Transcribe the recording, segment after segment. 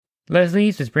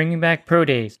Leslie's is bringing back Pro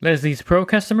Days. Leslie's Pro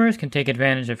customers can take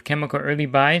advantage of chemical early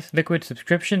buys, liquid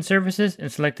subscription services in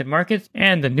selected markets,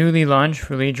 and the newly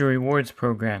launched Leisure Rewards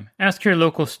program. Ask your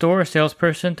local store or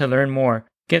salesperson to learn more.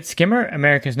 Get Skimmer,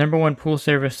 America's #1 pool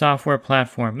service software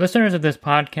platform. Listeners of this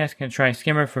podcast can try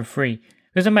Skimmer for free.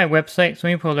 Visit my website,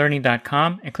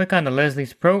 swimmingpoollearning.com, and click on the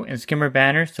Leslie's Pro and Skimmer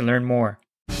banners to learn more.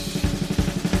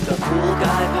 The Pool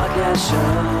Guy Podcast Show.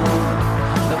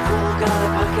 The Pool Guy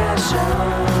Podcast Show.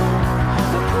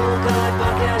 The Pool Guy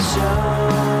Podcast Show.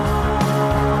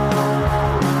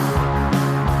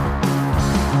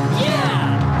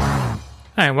 Yeah!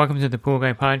 Hi, welcome to the Pool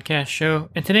Guy Podcast Show.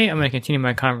 And today I'm going to continue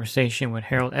my conversation with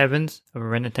Harold Evans of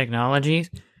Orenda Technologies.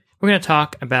 We're going to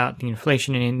talk about the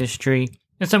inflation in the industry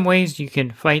and some ways you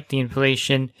can fight the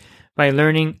inflation by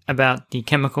learning about the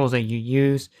chemicals that you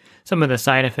use, some of the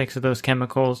side effects of those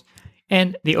chemicals,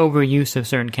 and the overuse of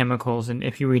certain chemicals, and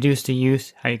if you reduce the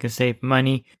use, how you can save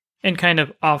money, and kind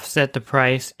of offset the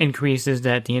price increases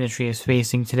that the industry is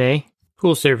facing today.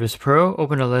 Pool Service Pro,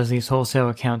 open a Leslie's wholesale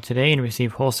account today and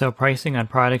receive wholesale pricing on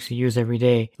products you use every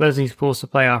day. Leslie's Pool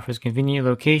Supply offers convenient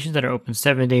locations that are open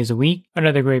 7 days a week.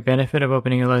 Another great benefit of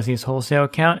opening a Leslie's wholesale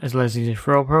account is Leslie's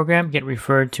referral program. Get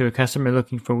referred to a customer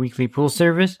looking for weekly pool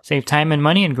service. Save time and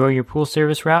money and grow your pool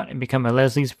service route and become a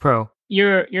Leslie's Pro.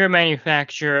 You're a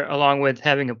manufacturer along with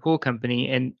having a pool company,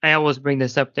 and I always bring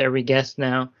this up to every guest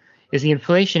now, is the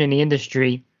inflation in the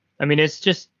industry. I mean, it's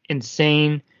just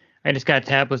insane. I just got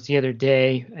tablets the other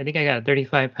day. I think I got a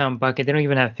 35-pound bucket. They don't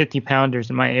even have 50-pounders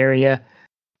in my area.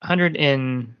 I'm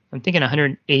thinking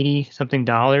 $180 something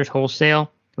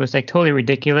wholesale. It was like totally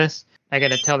ridiculous. I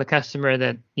got to tell the customer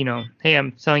that, hey,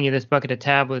 I'm selling you this bucket of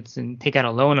tablets and take out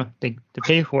a loan to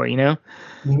pay for it,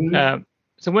 Mm-hmm.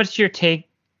 So what's your take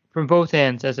from both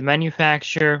ends as a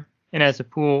manufacturer and as a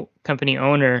pool company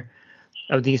owner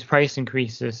of these price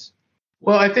increases?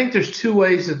 Well, I think there's two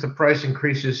ways that the price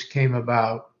increases came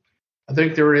about. I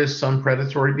think there is some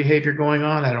predatory behavior going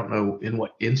on. I don't know in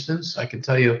what instance. I can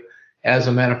tell you as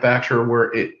a manufacturer,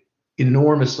 we're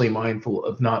enormously mindful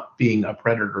of not being a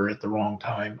predator at the wrong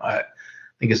time. I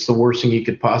think it's the worst thing you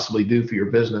could possibly do for your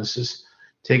business is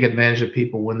take advantage of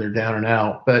people when they're down and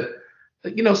out. But,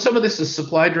 some of this is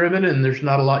supply driven and there's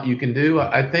not a lot you can do.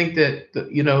 I think that,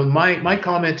 my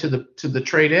comment to the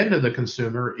trade end of the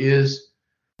consumer is,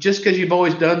 just because you've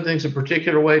always done things a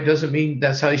particular way doesn't mean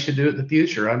that's how you should do it in the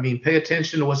future. I mean, pay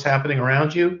attention to what's happening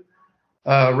around you.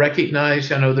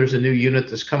 Recognize, I know there's a new unit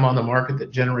that's come on the market that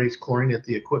generates chlorine at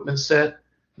the equipment set,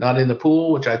 not in the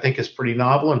pool, which I think is pretty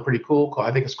novel and pretty cool.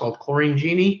 I think it's called Chlorine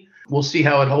Genie. We'll see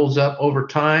how it holds up over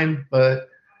time, but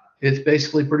it's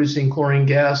basically producing chlorine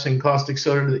gas and caustic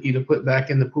soda that you can put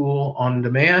back in the pool on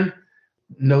demand.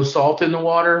 No salt in the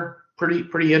water.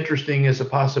 Pretty interesting as a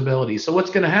possibility. So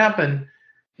what's going to happen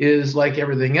is, like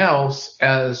everything else,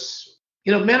 as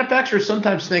manufacturers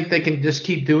sometimes think they can just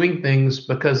keep doing things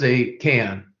because they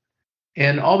can.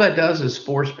 And all that does is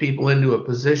force people into a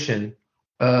position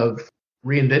of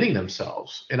reinventing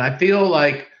themselves. And I feel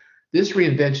like this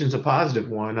reinvention is a positive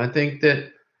one. I think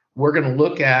that we're going to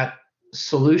look at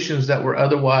solutions that were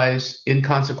otherwise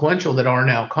inconsequential that are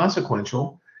now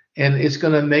consequential. And it's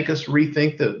going to make us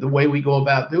rethink the way we go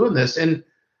about doing this. And,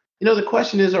 the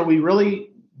question is, are we really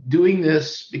doing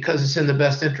this because it's in the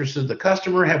best interest of the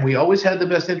customer? Have we always had the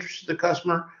best interest of the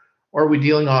customer? Or are we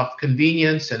dealing off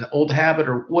convenience and old habit?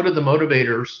 Or what are the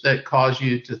motivators that cause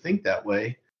you to think that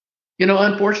way?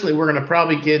 Unfortunately, we're going to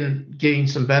probably gain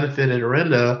some benefit at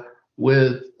Orenda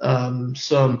with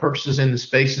some purchases in the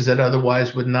spaces that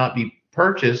otherwise would not be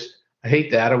purchased. I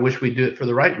hate that. I wish we'd do it for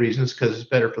the right reasons because it's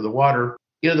better for the water.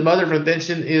 The mother of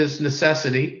invention is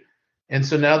necessity. And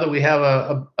so now that we have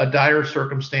a dire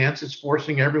circumstance, it's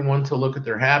forcing everyone to look at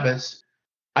their habits.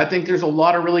 I think there's a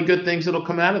lot of really good things that'll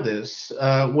come out of this.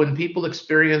 When people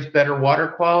experience better water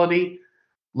quality,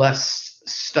 less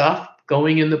stuff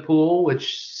going in the pool,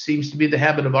 which seems to be the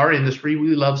habit of our industry.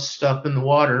 We love stuff in the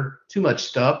water, too much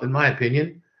stuff, in my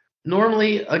opinion.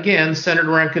 Normally, again, centered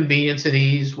around convenience and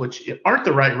ease, which aren't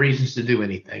the right reasons to do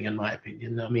anything, in my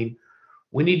opinion. I mean,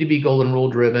 we need to be golden rule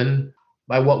driven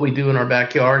by what we do in our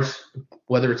backyards,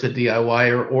 whether it's a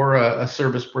DIY or a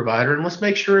service provider. And let's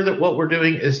make sure that what we're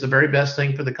doing is the very best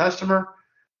thing for the customer,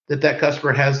 that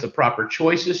customer has the proper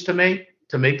choices to make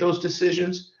those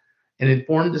decisions and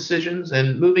informed decisions.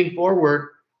 And moving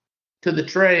forward to the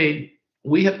trade,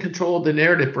 we have controlled the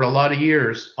narrative for a lot of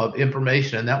years of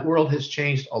information, and that world has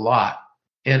changed a lot.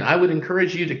 And I would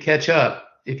encourage you to catch up,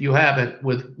 if you haven't,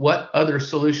 with what other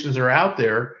solutions are out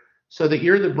there so that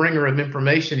you're the bringer of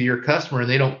information to your customer and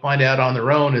they don't find out on their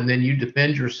own and then you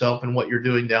defend yourself in what you're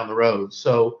doing down the road.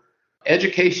 So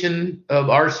education of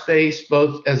our space,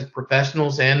 both as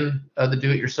professionals and the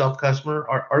do-it-yourself customer,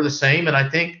 are the same. And I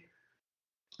think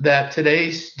that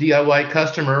today's DIY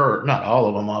customer, or not all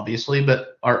of them, obviously,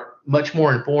 but are much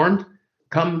more informed.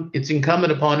 It's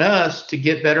incumbent upon us to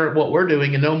get better at what we're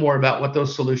doing and know more about what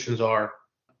those solutions are.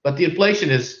 But the inflation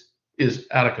is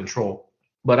out of control.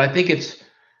 But I think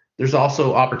there's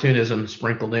also opportunism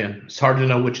sprinkled in. It's hard to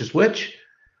know which is which.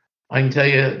 I can tell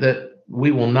you that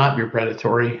we will not be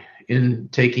predatory in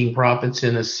taking profits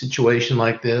in a situation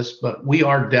like this, but we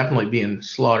are definitely being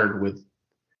slaughtered with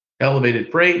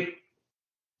elevated freight,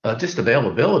 just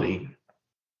availability.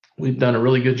 We've done a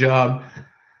really good job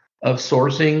of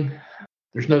sourcing.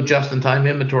 There's no just-in-time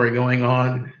inventory going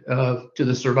on to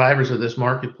the survivors of this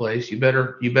marketplace. You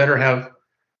better have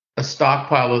a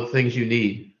stockpile of the things you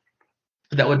need.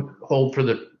 That would hold for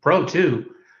the pro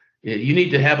too. You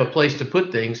need to have a place to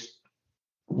put things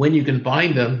when you can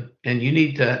find them, and you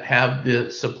need to have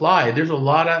the supply. There's a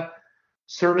lot of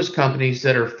service companies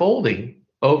that are folding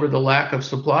over the lack of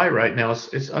supply right now.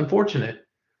 It's unfortunate.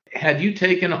 Had you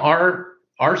taken our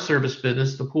service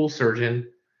business, the pool surgeon,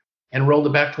 and rolled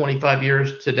it back 25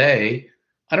 years today,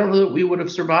 I don't know that we would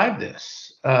have survived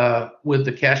this with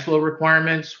the cash flow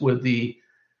requirements, with the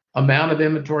amount of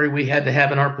inventory we had to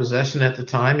have in our possession at the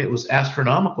time. It was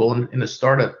astronomical. And in a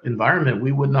startup environment,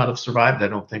 we would not have survived. I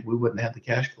don't think we wouldn't have the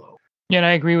cash flow. Yeah, and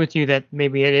I agree with you that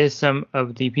maybe it is some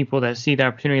of the people that see the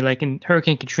opportunity. Like in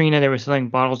Hurricane Katrina, they were selling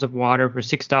bottles of water for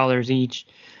 $6 each.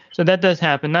 So that does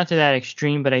happen, not to that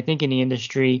extreme, but I think in the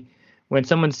industry, when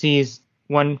someone sees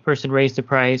one person raise the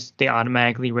price, they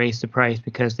automatically raise the price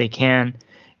because they can.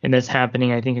 And that's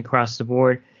happening, I think, across the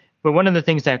board. But one of the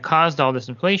things that caused all this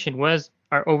inflation was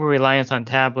our over-reliance on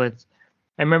tablets.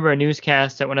 I remember a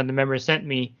newscast that one of the members sent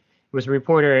me. It was a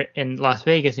reporter in Las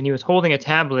Vegas, and he was holding a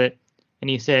tablet, and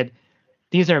he said,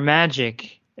 "These are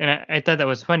magic." And I thought that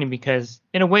was funny because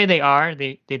in a way they are.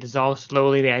 They dissolve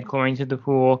slowly. They add chlorine to the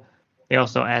pool. They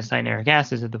also add cyanuric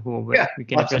acid to the pool, but we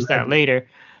can address that later.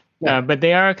 Yeah. But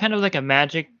they are kind of like a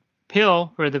magic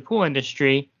pill for the pool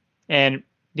industry. And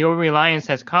the over-reliance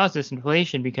has caused this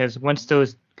inflation because once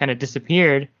those kind of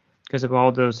disappeared because of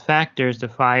all those factors, the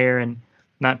fire and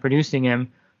not producing them,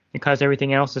 it caused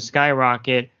everything else to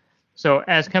skyrocket. So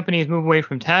as companies move away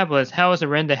from tablets, how is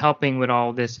Orenda helping with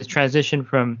all this transition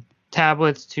from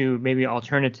tablets to maybe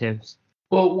alternatives?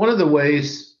 Well, one of the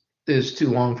ways is too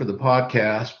long for the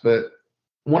podcast, but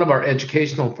one of our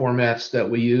educational formats that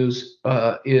we use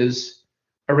is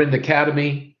Orenda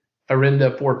Academy,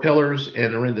 Orenda 4 Pillars,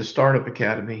 and Orenda Startup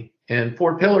Academy. And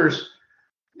 4 Pillars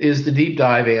is the deep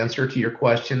dive answer to your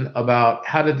question about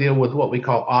how to deal with what we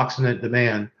call oxidant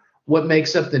demand. What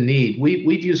makes up the need?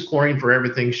 We've used chlorine for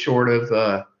everything short of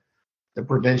the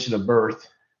prevention of birth,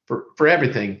 for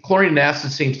everything. Chlorine and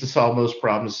acid seems to solve most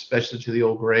problems, especially to the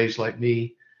old grays like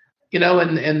me.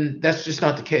 And that's just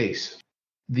not the case.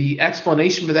 The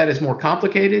explanation for that is more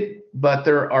complicated, but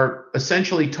there are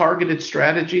essentially targeted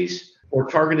strategies or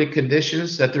targeted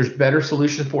conditions that there's better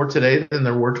solutions for today than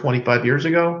there were 25 years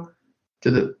ago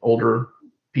to the older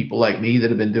people like me that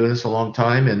have been doing this a long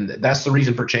time. And that's the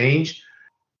reason for change,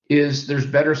 is there's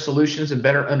better solutions and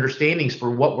better understandings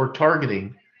for what we're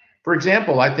targeting. For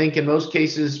example, I think in most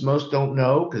cases, most don't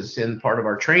know, because in part of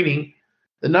our training,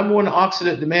 the number one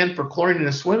oxidant demand for chlorine in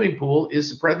a swimming pool is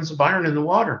the presence of iron in the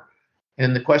water.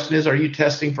 And the question is, are you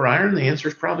testing for iron? The answer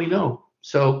is probably no.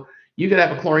 So you could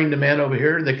have a chlorine demand over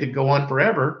here that could go on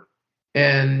forever.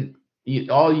 And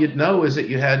all you'd know is that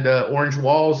you had orange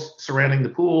walls surrounding the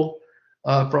pool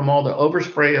from all the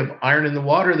overspray of iron in the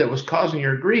water that was causing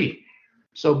your grief.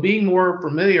 So being more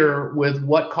familiar with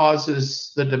what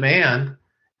causes the demand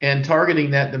and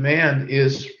targeting that demand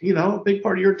is, a big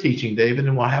part of your teaching, David,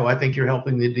 and how I think you're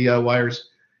helping the DIYers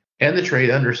and the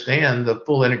trade understand the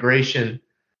full integration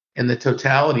and the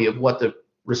totality of what the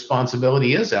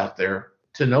responsibility is out there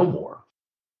to know more.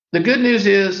 The good news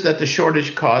is that the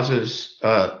shortage causes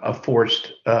a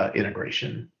forced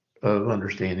integration of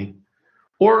understanding,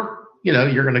 or,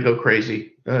 you're going to go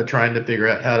crazy trying to figure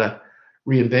out how to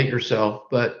reinvent yourself.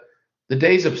 But the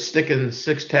days of sticking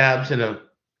 6 tabs in a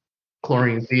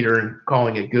chlorine feeder and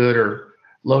calling it good, or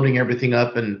loading everything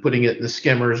up and putting it in the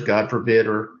skimmers, God forbid,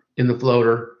 or in the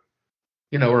floater,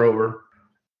 are over.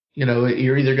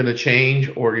 You're either going to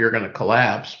change or you're going to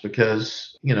collapse, because,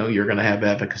 you're going to have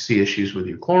efficacy issues with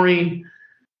your chlorine.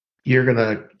 You're going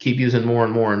to keep using more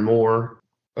and more and more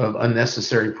of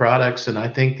unnecessary products. And I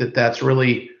think that that's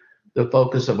really the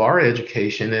focus of our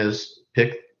education, is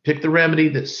pick the remedy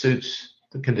that suits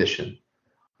the condition,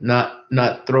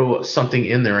 not throw something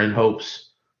in there in hopes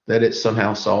that it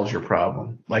somehow solves your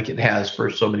problem like it has for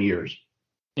so many years.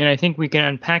 And I think we can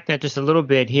unpack that just a little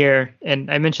bit here.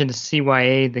 And I mentioned the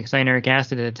CYA, the cyanuric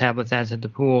acid that the tablets adds at the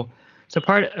pool. So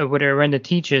part of what Orenda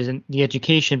teaches and the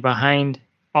education behind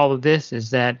all of this is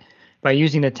that by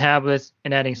using the tablets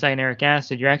and adding cyanuric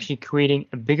acid, you're actually creating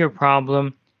a bigger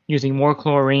problem using more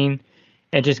chlorine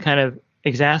and just kind of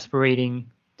exasperating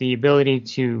the ability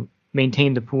to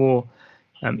maintain the pool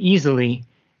easily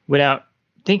without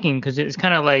thinking, because it's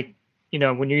kind of like,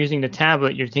 when you're using the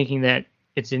tablet, you're thinking that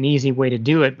it's an easy way to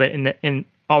do it, but in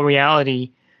all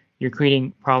reality, you're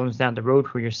creating problems down the road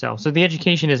for yourself. So the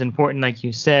education is important, like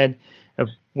you said, of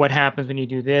what happens when you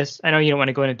do this. I know you don't want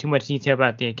to go into too much detail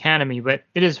about the academy, but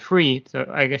it is free, so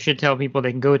I should tell people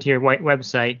they can go to your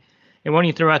website. And why don't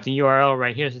you throw out the URL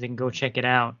right here so they can go check it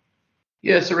out?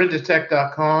 Yeah, it's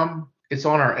orendatech.com. It's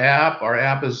on our app. Our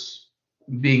app is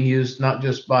being used not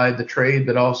just by the trade,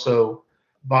 but also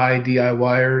by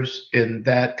DIYers, and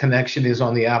that connection is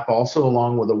on the app also,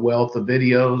 along with a wealth of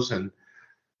videos. And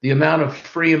the amount of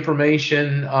free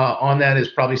information on that is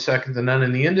probably second to none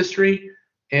in the industry,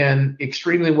 and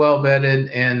extremely well vetted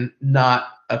and not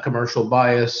a commercial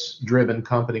bias driven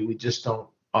company. We just don't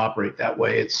operate that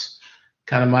way. It's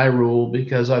kind of my rule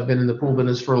because I've been in the pool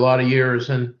business for a lot of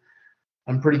years, and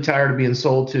I'm pretty tired of being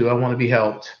sold to. I want to be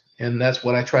helped. And that's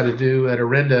what I try to do at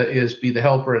Orenda, is be the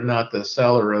helper and not the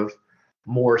seller of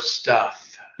more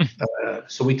stuff.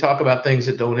 So we talk about things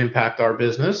that don't impact our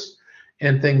business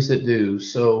and things that do.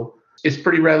 So it's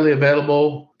pretty readily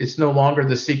available. It's no longer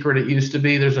the secret it used to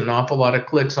be. There's an awful lot of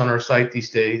clicks on our site these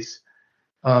days.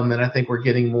 And I think we're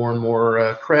getting more and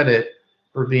more credit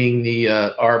for being the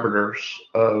arbiters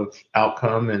of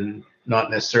outcome and not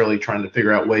necessarily trying to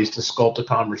figure out ways to sculpt a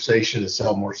conversation to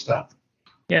sell more stuff.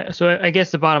 Yeah, so I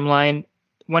guess the bottom line,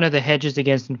 one of the hedges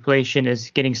against inflation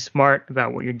is getting smart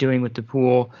about what you're doing with the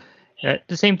pool.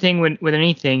 The same thing with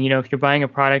anything, if you're buying a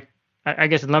product, I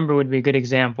guess lumber would be a good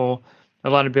example. A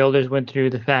lot of builders went through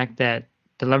the fact that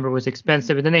the lumber was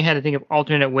expensive, and then they had to think of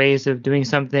alternate ways of doing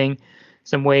something,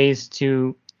 some ways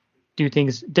to do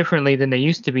things differently than they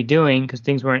used to be doing because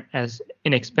things weren't as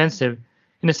inexpensive.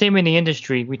 And the same in the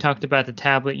industry. We talked about the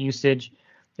tablet usage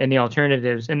and the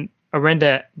alternatives. And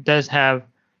Orenda does have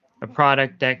a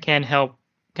product that can help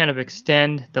kind of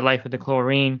extend the life of the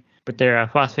chlorine with their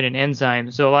phosphate and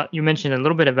enzymes. So you mentioned a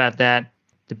little bit about that.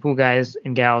 The pool guys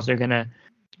and gals are going to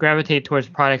gravitate towards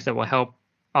products that will help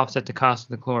offset the cost of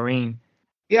the chlorine.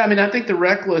 Yeah, I think the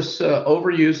reckless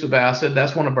overuse of acid,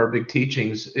 that's one of our big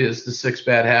teachings, is the 6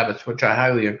 bad habits, which I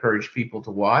highly encourage people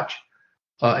to watch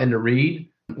and to read.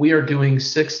 We are doing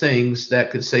 6 things that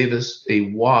could save us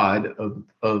a wad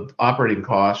of operating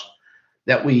costs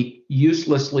that we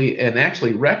uselessly and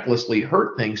actually recklessly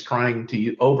hurt things trying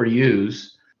to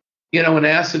overuse. When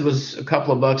acid was a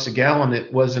couple of bucks a gallon,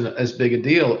 it wasn't as big a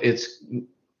deal.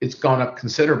 It's gone up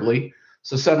considerably.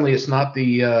 So suddenly it's not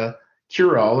the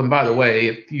cure-all. And by the way,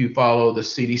 if you follow the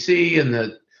CDC and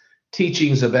the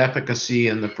teachings of efficacy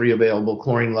and the free available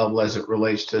chlorine level as it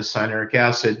relates to cyanuric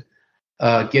acid,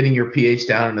 getting your pH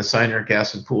down in a cyanuric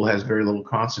acid pool has very little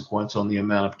consequence on the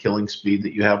amount of killing speed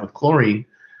that you have with chlorine.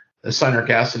 The cyanuric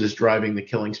acid is driving the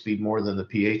killing speed more than the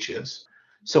pH is.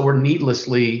 So we're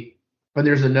needlessly, but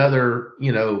there's another,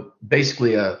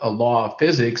 basically a law of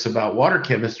physics about water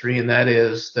chemistry, and that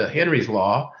is the Henry's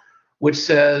law, which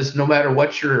says no matter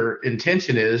what your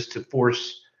intention is to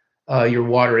force your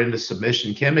water into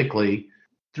submission chemically,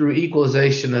 through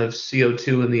equalization of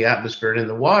CO2 in the atmosphere and in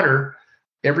the water,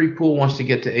 every pool wants to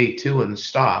get to 8.2 and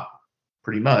stop,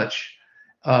 pretty much.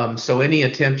 So any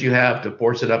attempt you have to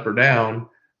force it up or down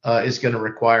is going to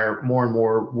require more and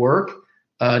more work,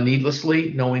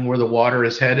 needlessly, knowing where the water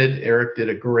is headed. Eric did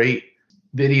a great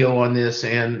video on this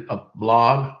and a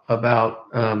blog about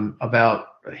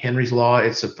Henry's Law.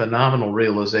 It's a phenomenal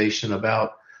realization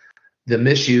about the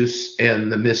misuse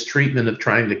and the mistreatment of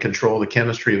trying to control the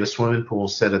chemistry of a swimming pool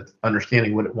instead of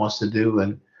understanding what it wants to do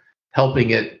and helping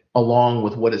it along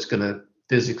with what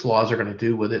physics laws are going to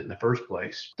do with it in the first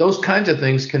place. Those kinds of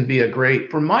things can be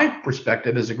from my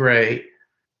perspective as a gray,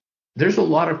 there's a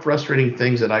lot of frustrating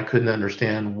things that I couldn't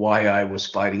understand why I was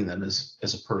fighting them as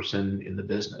a person in the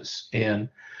business. And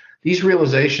these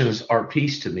realizations are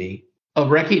peace to me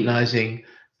of recognizing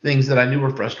things that I knew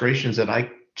were frustrations that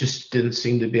I just didn't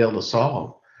seem to be able to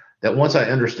solve. That once I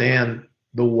understand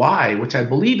the why, which I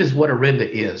believe is what Orenda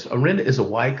is. Orenda is a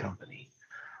why company.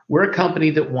 We're a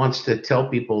company that wants to tell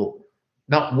people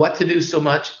not what to do so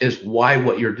much as why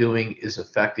what you're doing is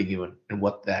affecting you and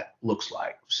what that looks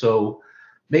like. So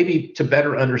maybe to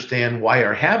better understand why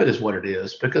our habit is what it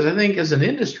is, because I think as an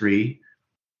industry,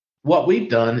 what we've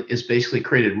done is basically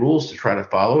created rules to try to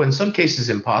follow, in some cases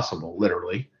impossible,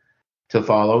 literally, to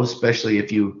follow, especially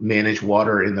if you manage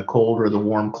water in the cold or the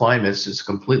warm climates. It's a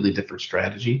completely different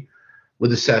strategy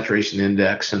with the saturation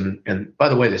index. And by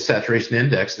the way, the saturation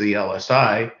index, the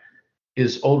LSI,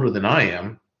 is older than I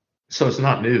am, so it's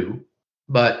not new.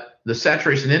 But the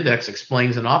saturation index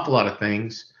explains an awful lot of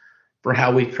things for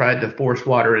how we tried to force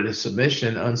water into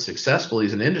submission unsuccessfully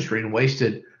as an industry and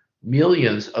wasted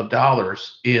millions of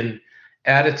dollars in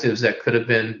additives that could have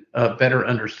been better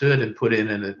understood and put in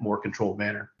a more controlled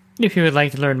manner. If you would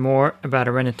like to learn more about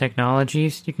Orenda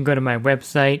Technologies, you can go to my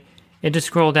website and just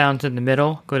scroll down to the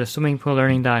middle, go to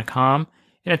swimmingpoollearning.com,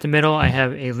 and at the middle I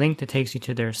have a link that takes you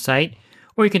to their site,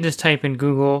 or you can just type in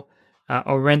Google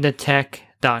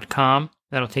orendatech.com.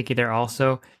 That'll take you there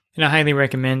also. And I highly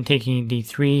recommend taking the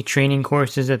 3 training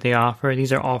courses that they offer.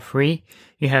 These are all free.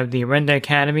 You have the Orenda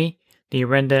Academy, the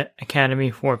Orenda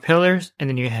Academy 4 Pillars, and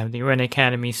then you have the Orenda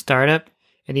Academy Startup.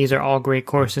 And these are all great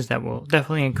courses that will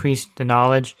definitely increase the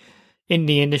knowledge in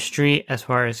the industry as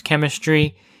far as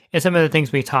chemistry and some of the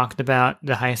things we talked about,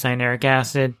 the high cyanuric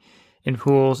acid in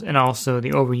pools and also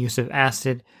the overuse of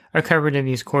acid are covered in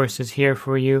these courses here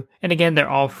for you. And again, they're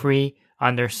all free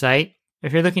on their site.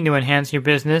 If you're looking to enhance your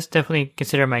business, definitely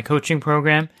consider my coaching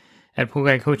program at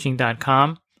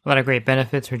poolguycoaching.com. A lot of great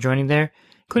benefits for joining there,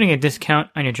 including a discount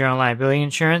on your general liability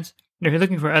insurance. And if you're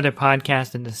looking for other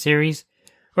podcasts in the series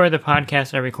or the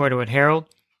podcasts I recorded with Harold,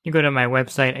 you go to my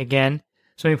website again,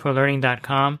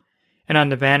 swimmingpoollearning.com, and on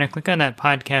the banner, click on that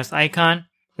podcast icon.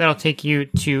 That'll take you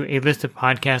to a list of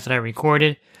podcasts that I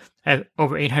recorded. I have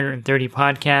over 830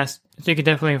 podcasts, so you can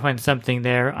definitely find something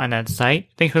there on that site.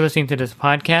 Thanks for listening to this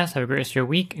podcast. Have a great rest of your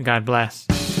week, and God bless.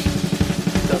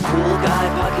 The Pool Guy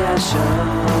Podcast Show.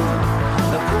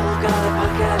 The Pool Guy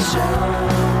Podcast Show.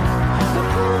 The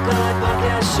Pool Guy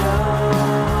Podcast Show.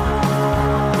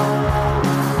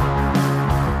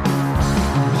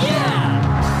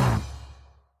 Yeah!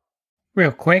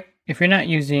 Real quick, if you're not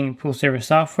using pool service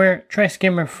software, try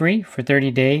Skimmer free for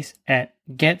 30 days at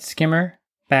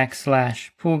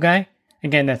getskimmer.com/poolguy.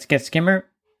 Again, that's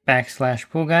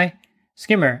getskimmer.com/poolguy.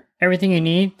 Skimmer, everything you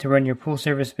need to run your pool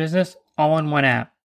service business all in one app.